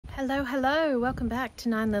Hello, hello, welcome back to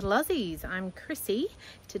 9 Little Aussies. I'm Chrissy.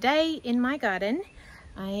 Today in my garden,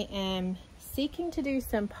 I am seeking to do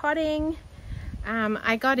some potting.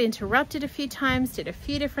 I got interrupted a few times, did a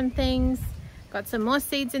few different things, got some more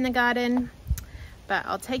seeds in the garden, but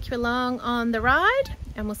I'll take you along on the ride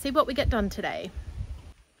and we'll see what we get done today.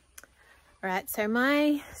 All right, so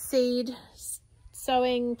my seed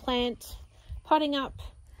sowing plant potting up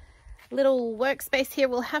little workspace here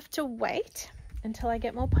will have to wait until I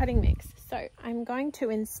get more potting mix. So I'm going to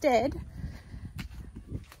instead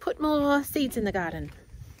put more seeds in the garden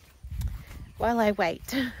while I wait.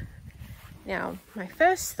 Now, my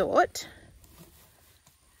first thought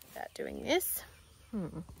about doing this, where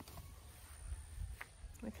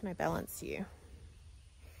can I balance you?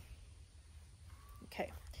 Okay,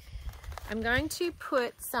 I'm going to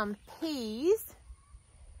put some peas,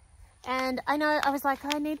 and I know I was like,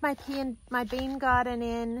 I need my pea and my bean garden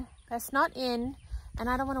in. That's not in, and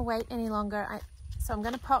I don't want to wait any longer. So I'm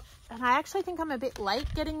going to pop, and I actually think I'm a bit late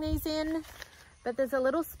getting these in, but there's a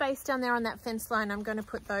little space down there on that fence line. I'm going to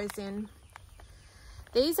put those in.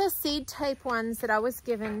 These are seed tape ones that I was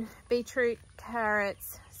given: beetroot,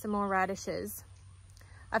 carrots, some more radishes.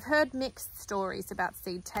 I've heard mixed stories about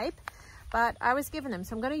seed tape, but I was given them,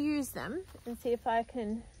 so I'm going to use them and see if I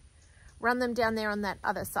can run them down there on that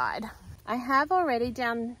other side. I have already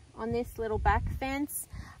down on this little back fence,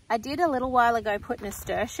 I did a little while ago put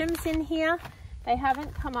nasturtiums in here. They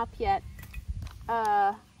haven't come up yet.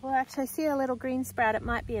 Well, actually I see a little green sprout. It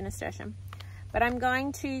might be a nasturtium. But I'm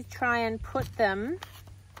going to try and put them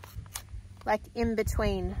like in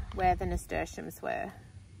between where the nasturtiums were.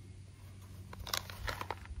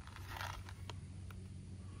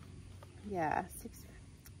 Yeah,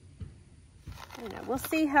 I don't know. We'll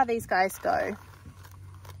see how these guys go.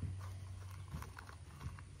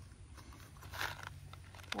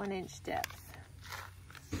 1 inch depth.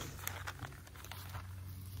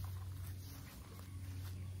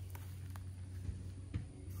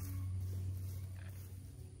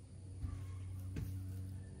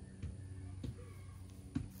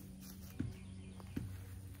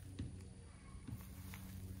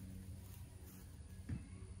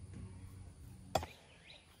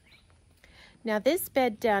 Now this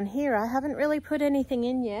bed down here, I haven't really put anything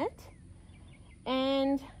in yet,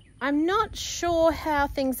 and I'm not sure how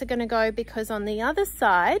things are going to go, because on the other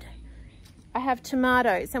side I have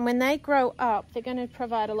tomatoes, and when they grow up they're going to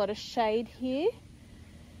provide a lot of shade here.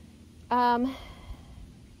 So I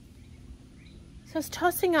was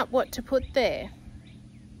tossing up what to put there.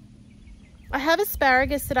 I have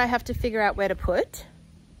asparagus that I have to figure out where to put,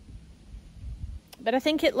 but I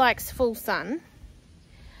think it likes full sun.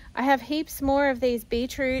 I have heaps more of these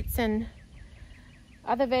beetroots and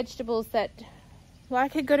other vegetables that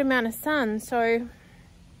like a good amount of sun, so,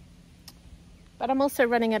 but I'm also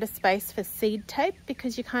running out of space for seed tape,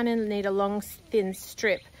 because you kind of need a long thin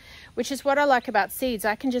strip, which is what I like about seeds.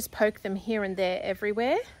 I can just poke them here and there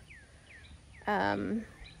everywhere. I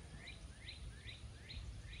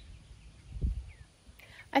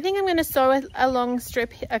think I'm going to sew a long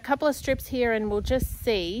strip, a couple of strips here, and we'll just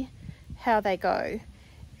see how they go.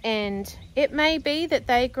 And it may be that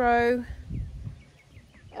they grow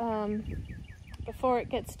before it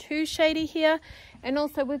gets too shady here. And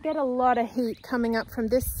also we get a lot of heat coming up from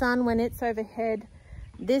this sun. When it's overhead,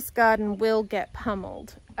 this garden will get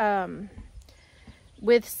pummeled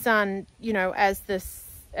with sun, you know, as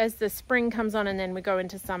the spring comes on and then we go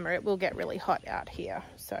into summer. It will get really hot out here,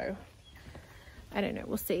 so I don't know,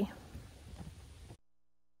 we'll see.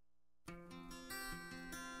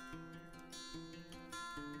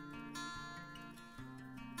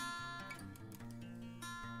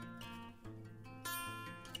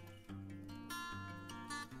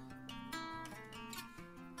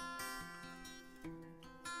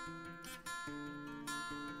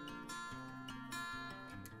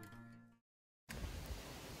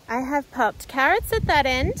 I have popped carrots at that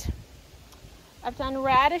end. I've done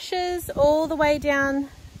radishes all the way down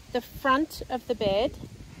the front of the bed.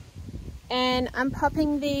 And I'm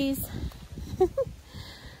popping these,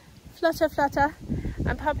 flutter, flutter.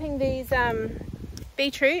 I'm popping these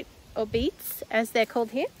beetroot, or beets as they're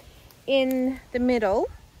called here, in the middle.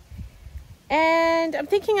 And I'm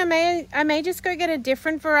thinking I may just go get a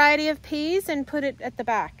different variety of peas and put it at the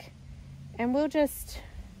back. And we'll just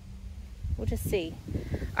see.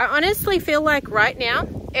 I honestly feel like right now,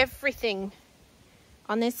 everything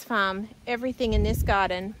on this farm, everything in this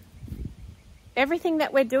garden, everything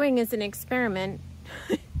that we're doing is an experiment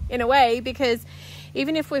in a way, because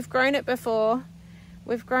even if we've grown it before,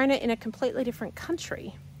 we've grown it in a completely different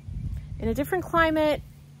country, in a different climate,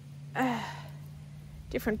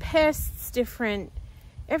 different pests, different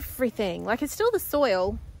everything. Like, it's still the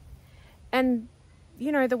soil, and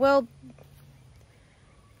you know, the world,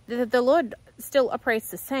 the Lord still operates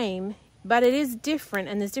the same, but it is different,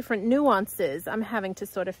 and there's different nuances I'm having to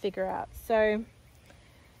sort of figure out. So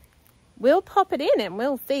we'll pop it in and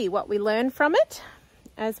we'll see what we learn from it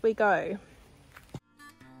as we go.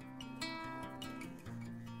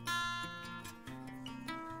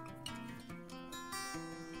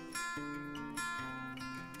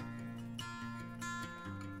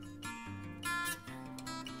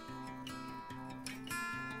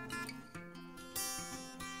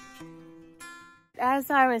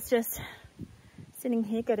 As I was just sitting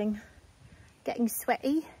here getting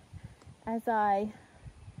sweaty as I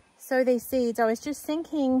sow these seeds, I was just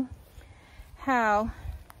thinking how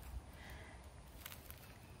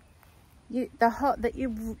we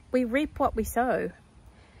reap what we sow.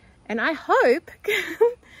 And I hope,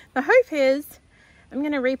 the hope is I'm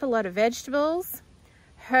going to reap a lot of vegetables,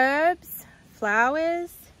 herbs,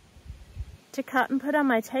 flowers to cut and put on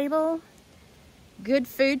my table. Good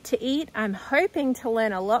food to eat. I'm hoping to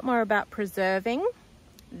learn a lot more about preserving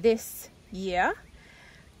this year.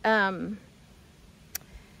 My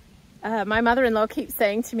mother-in-law keeps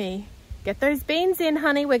saying to me, get those beans in,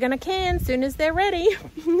 honey, we're gonna can as soon as they're ready.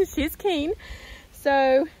 She's keen.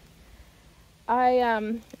 So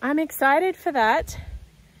I'm excited for that.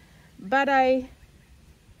 But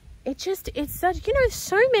it's such, you know,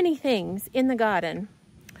 so many things in the garden.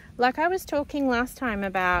 Like I was talking last time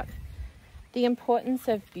about the importance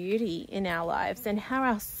of beauty in our lives and how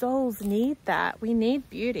our souls need that. We need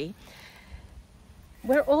beauty.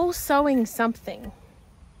 We're all sowing something.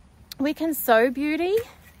 We can sow beauty,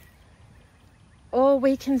 or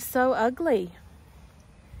we can sow ugly.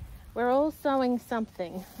 We're all sowing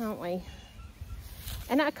something, aren't we?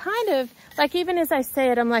 And I kind of, like, even as I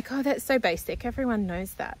say it, I'm like, oh, that's so basic. Everyone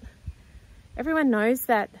knows that. Everyone knows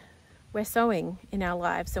that we're sowing in our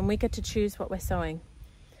lives and we get to choose what we're sowing.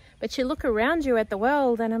 But you look around you at the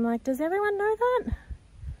world and I'm like, does everyone know that?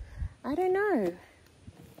 I don't know.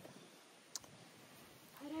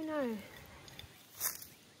 I don't know.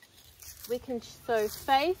 We can sow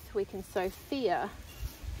faith, we can sow fear.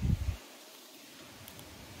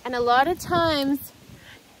 And a lot of times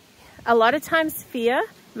fear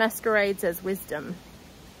masquerades as wisdom.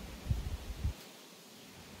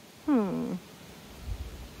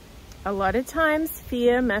 A lot of times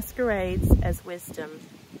fear masquerades as wisdom.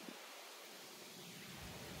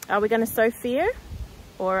 Are we going to sow fear,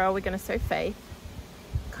 or are we going to sow faith?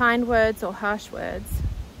 Kind words or harsh words?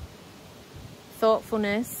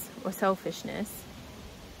 Thoughtfulness or selfishness?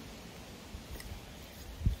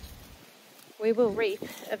 We will reap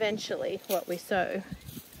eventually what we sow.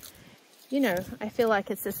 You know, I feel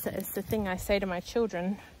like it's the thing I say to my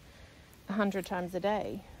children 100 times a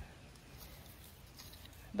day.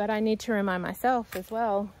 But I need to remind myself as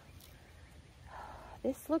well.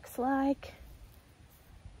 This looks like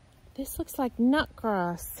nut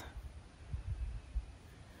grass.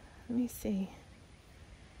 Let me see.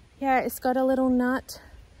 Yeah, it's got a little nut.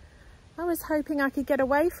 I was hoping I could get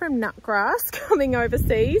away from nut grass coming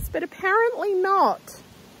overseas, but apparently not.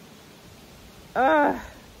 I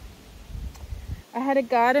had a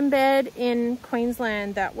garden bed in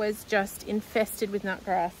Queensland that was just infested with nut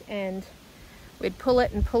grass, and we'd pull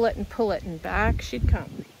it and pull it and pull it, and back she'd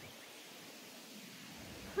come.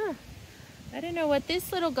 Huh. I don't know what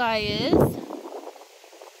this little guy is.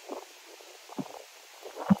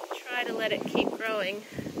 Try to let it keep growing.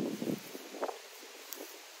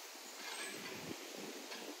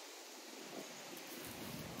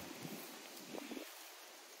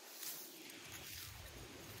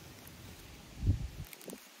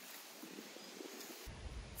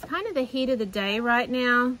 It's kind of the heat of the day right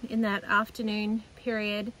now in that afternoon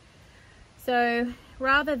period. So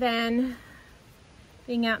rather than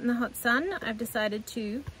being out in the hot sun, I've decided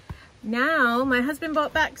to, now my husband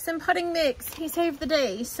bought back some potting mix. He saved the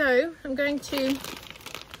day. So I'm going to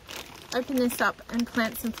open this up and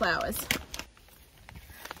plant some flowers.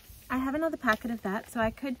 I have another packet of that, so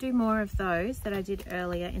I could do more of those that I did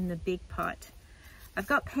earlier in the big pot. I've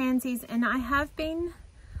got pansies, and I have been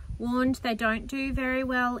warned they don't do very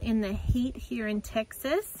well in the heat here in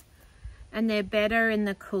Texas, and they're better in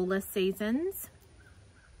the cooler seasons.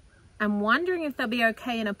 I'm wondering if they'll be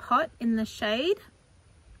okay in a pot in the shade.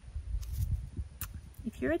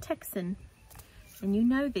 If you're a Texan and you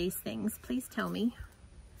know these things, please tell me.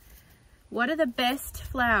 What are the best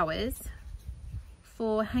flowers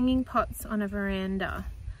for hanging pots on a veranda?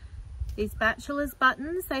 These bachelor's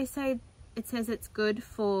buttons, they say, it says it's good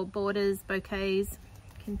for borders, bouquets,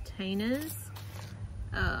 containers.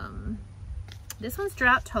 This one's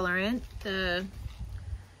drought tolerant. The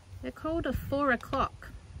They're called a 4 o'clock.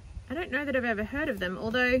 I don't know that I've ever heard of them,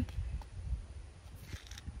 although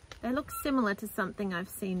they look similar to something I've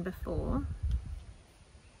seen before.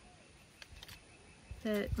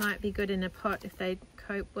 That might be good in a pot if they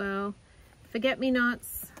cope well.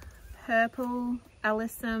 Forget-me-nots, purple,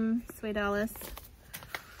 alyssum, sweet Alice.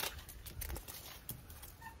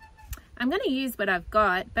 I'm going to use what I've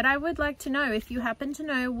got, but I would like to know if you happen to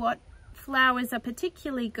know what flowers are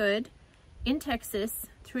particularly good in Texas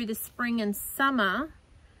through the spring and summer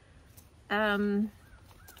to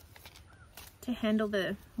handle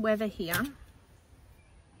the weather here.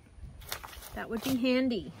 That would be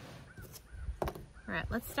handy. All right,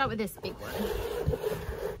 let's start with this big one.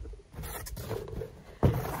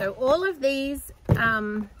 So all of these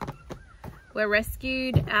were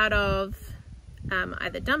rescued out of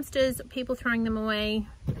either dumpsters or people throwing them away.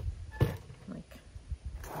 Like,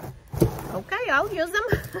 okay, I'll use them.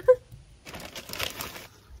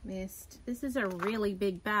 Missed. This is a really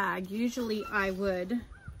big bag. Usually I would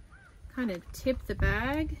kind of tip the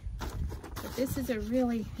bag, but this is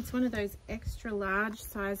it's one of those extra large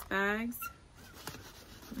size bags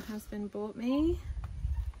my husband bought me.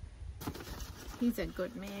 He's a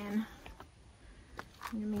good man.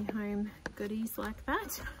 Bring me home goodies like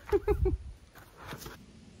that.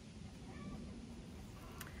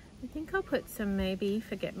 I think I'll put some maybe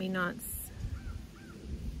forget-me-nots.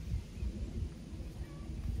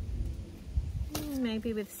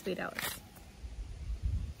 Maybe with sweet Alice.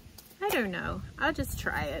 I don't know. I'll just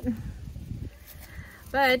try it.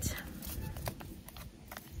 But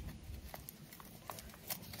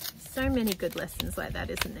so many good lessons like that,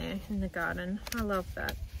 isn't there, in the garden? I love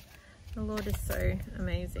that. The Lord is so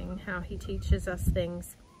amazing how he teaches us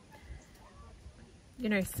things. You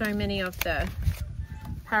know, so many of the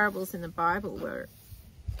parables in the Bible were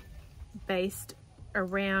based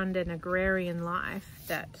around an agrarian life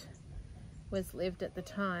that was lived at the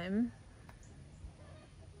time.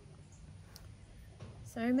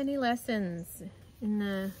 So many lessons on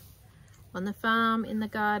the farm, in the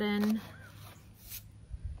garden,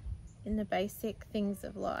 in the basic things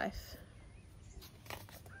of life.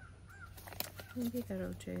 Maybe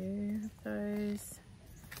that'll do those.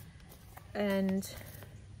 And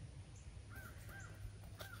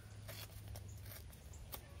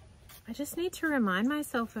I just need to remind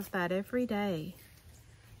myself of that every day.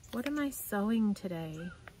 What am I sowing today?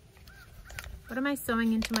 What am I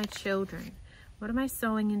sowing into my children? What am I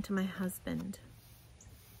sowing into my husband?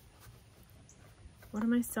 What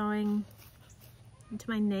am I sowing into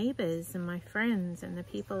my neighbors and my friends and the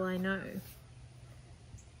people I know?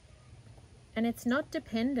 And it's not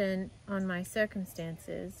dependent on my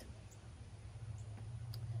circumstances.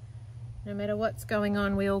 No matter what's going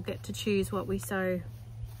on, we all get to choose what we sow.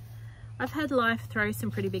 I've had life throw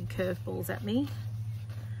some pretty big curveballs at me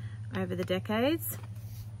over the decades.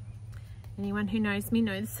 Anyone who knows me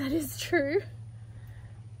knows that is true.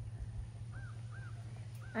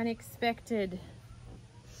 Unexpected,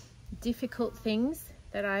 difficult things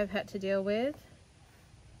that I've had to deal with.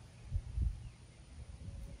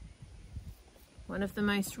 One of the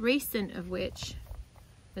most recent of which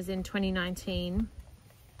was in 2019.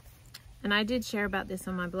 And I did share about this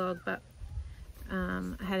on my blog, but I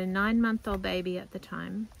had a 9-month-old baby at the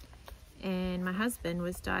time, and my husband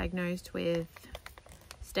was diagnosed with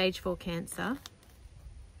stage 4 cancer.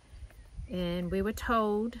 And we were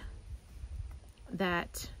told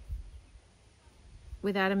that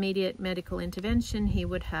without immediate medical intervention, he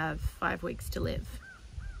would have 5 weeks to live.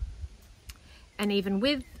 And even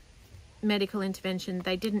with medical intervention,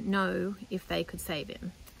 they didn't know if they could save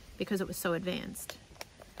him because it was so advanced.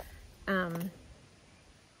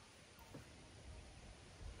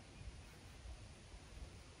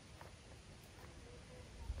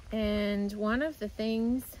 And one of the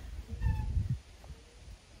things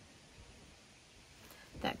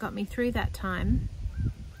that got me through that time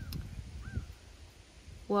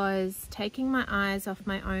was taking my eyes off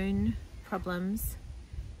my own problems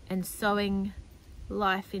and sowing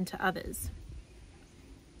life into others.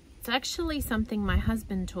 It's actually something my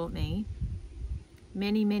husband taught me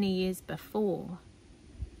many, many years before,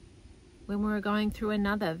 when we were going through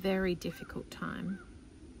another very difficult time,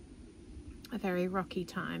 a very rocky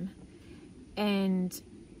time. And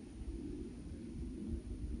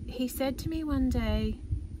he said to me one day,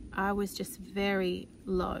 I was just very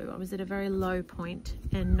low. I was at a very low point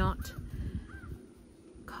and not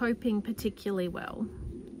coping particularly well.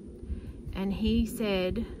 And he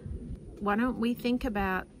said, why don't we think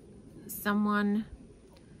about someone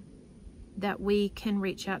that we can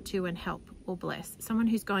reach out to and help or bless, someone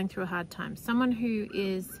who's going through a hard time, someone who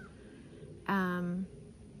is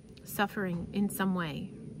suffering in some way.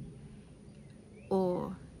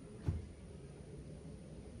 or,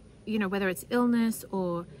 you know, whether it's illness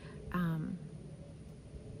or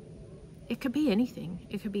it could be anything.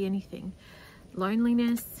 It could be anything.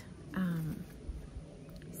 Loneliness,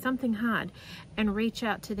 something hard, and reach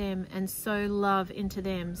out to them and sow love into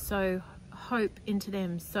them, sow hope into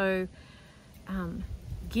them, sow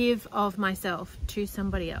give of myself to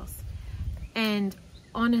somebody else. And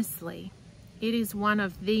honestly, it is one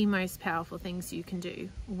of the most powerful things you can do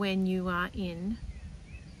when you are in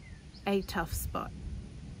a tough spot.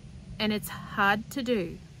 And it's hard to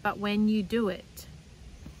do, but when you do it,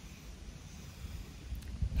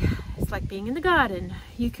 it's like being in the garden.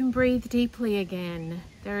 You can breathe deeply again.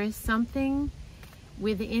 There is something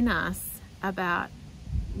within us about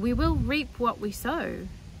we will reap what we sow.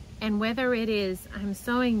 And whether it is, I'm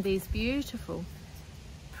sowing these beautiful,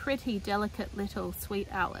 pretty, delicate little sweet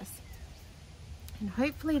Alice. And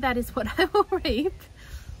hopefully that is what I will reap,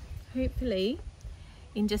 hopefully,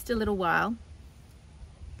 in just a little while.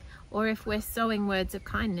 Or if we're sowing words of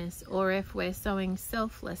kindness, or if we're sowing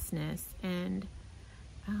selflessness and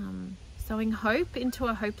sowing hope into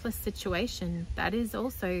a hopeless situation, that is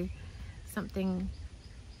also something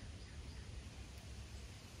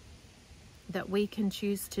that we can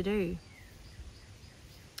choose to do.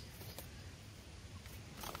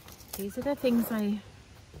 These are the things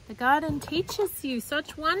the garden teaches you,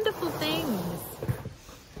 such wonderful things,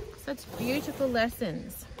 such beautiful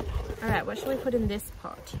lessons. All right, what shall we put in this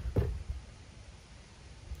pot?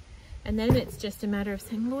 And then it's just a matter of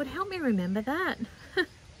saying, Lord, help me remember that.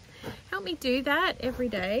 Help me do that every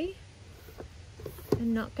day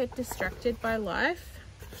and not get distracted by life.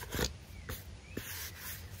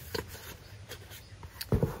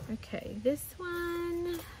 Okay, this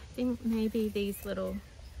one, I think maybe these little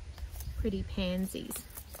pretty pansies.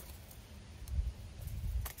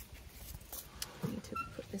 I need to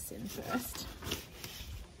put this in first.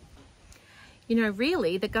 You know,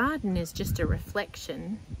 really, the garden is just a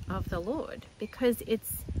reflection of the Lord, because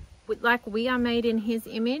it's like we are made in His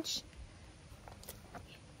image.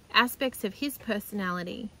 Aspects of His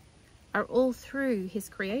personality are all through His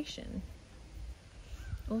creation,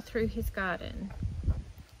 all through His garden.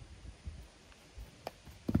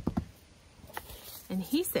 And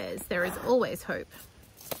He says there is always hope.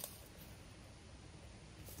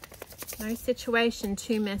 No situation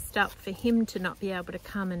too messed up for Him to not be able to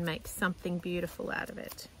come and make something beautiful out of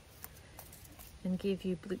it and give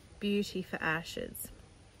you beauty for ashes.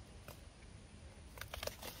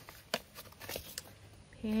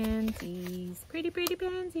 Pansies, pretty, pretty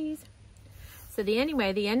pansies. So the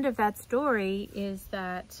end of that story is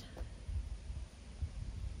that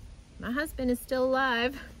my husband is still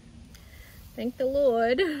alive. Thank the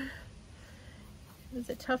Lord. It was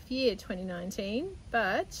a tough year, 2019,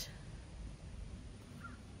 but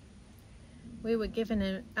we were given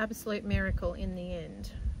an absolute miracle in the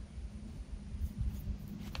end.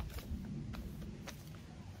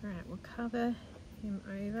 All right, we'll cover him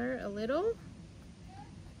over a little.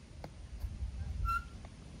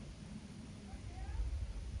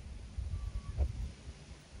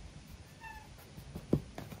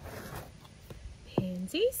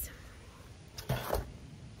 Pansies,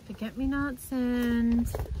 forget-me-nots, and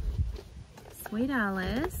sweet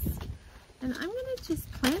Alice. And I'm going to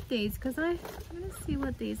just plant these because I'm going to see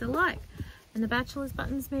what these are like. And the bachelor's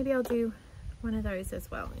buttons, maybe I'll do one of those as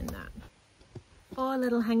well in that. 4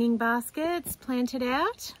 little hanging baskets planted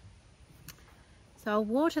out. So I'll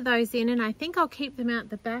water those in, and I think I'll keep them out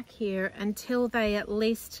the back here until they at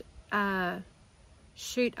least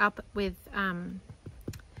shoot up with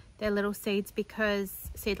their little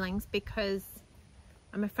seedlings, because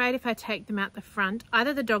I'm afraid if I take them out the front,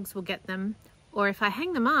 either the dogs will get them, or if I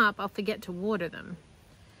hang them up, I'll forget to water them.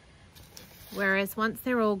 Whereas once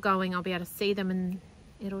they're all going, I'll be able to see them and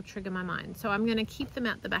it'll trigger my mind. So I'm going to keep them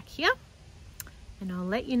out the back here, and I'll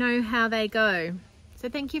let you know how they go. So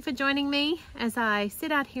thank you for joining me as I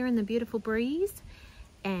sit out here in the beautiful breeze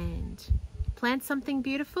and plant something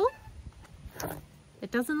beautiful.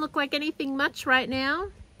 It doesn't look like anything much right now.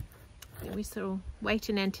 We sort of wait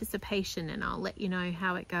in anticipation, and I'll let you know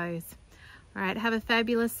how it goes. All right, have a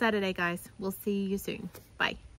fabulous Saturday, guys. We'll see you soon. Bye.